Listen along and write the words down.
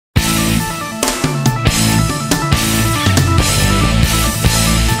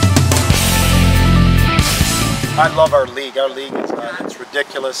I love our league. Our league is it's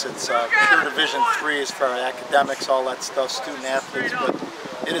ridiculous. It's pure Division III as far as academics, all that stuff, student athletes, but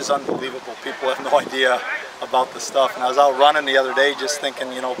it is unbelievable. People have no idea about the stuff. And I was out running the other day just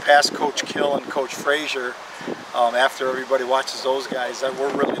thinking, you know, past Coach Kill and Coach Frazier, after everybody watches those guys, that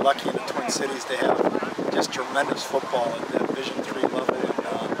we're really lucky in the Twin Cities to have just tremendous football at the Division III level.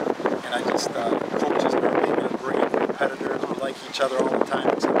 And I just, coaches are able to bring in competitors. We like each other all the time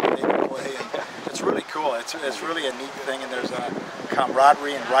except when they can play. And it's really cool. It's really a neat thing, and there's a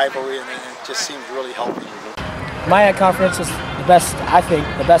camaraderie and rivalry, and it just seems really healthy. MIAC conference is the best, I think,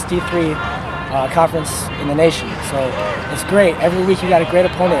 the best D3 conference in the nation. So it's great. Every week you got a great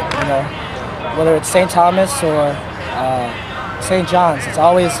opponent, you know, whether it's St. Thomas or St. John's. It's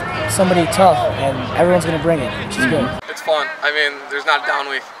always somebody tough, and everyone's going to bring it, which is good. It's fun. I mean, there's not a down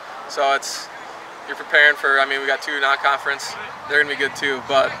week, so you're preparing for. I mean, we got 2 non-conference. They're going to be good too,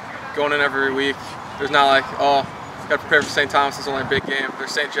 but going in every week, there's not like, oh, got to prepare for St. Thomas. It's only a big game.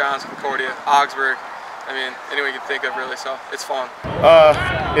 There's St. John's, Concordia, Augsburg. I mean, anyone you can think of really, so it's fun.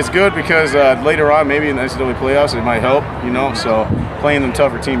 It's good because later on, maybe in the NCAA playoffs, it might help, you know, so playing them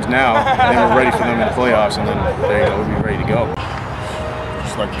tougher teams now, and then we're ready for them in the playoffs, and then there you go, we'll be ready to go.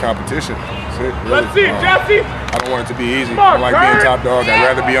 Just like competition, that's it, really. Let's see, Jesse! I don't want it to be easy. I don't like being top dog. I'd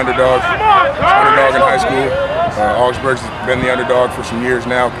rather be underdog. Underdog in high school. Augsburg's been the underdog for some years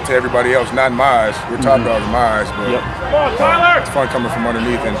now to everybody else, not in my eyes. We're top dogs in my eyes, but it's fun coming from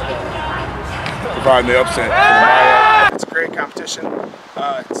underneath and providing the upset for the MIAC. It's a great competition.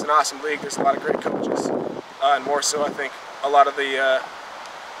 It's an awesome league. There's a lot of great coaches, and more so, I think a lot of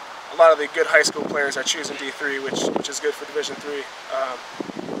the good high school players are choosing D3, which is good for Division III.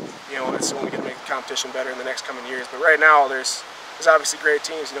 You know, it's only going to make the competition better in the next coming years. But right now, there's obviously great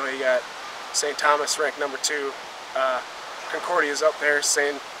teams. You know, you got St. Thomas ranked number 2. Concordia is up there.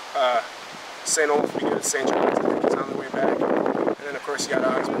 St. Olaf will be good. St. John's, I think, is on the way back. And then, of course, you got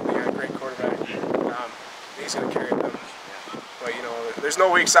Augsburg. They got a great quarterback. He's going to carry them. But, you know, there's no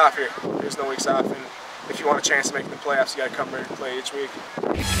weeks off here. There's no weeks off. And if you want a chance to make the playoffs, you got to come ready to play each week.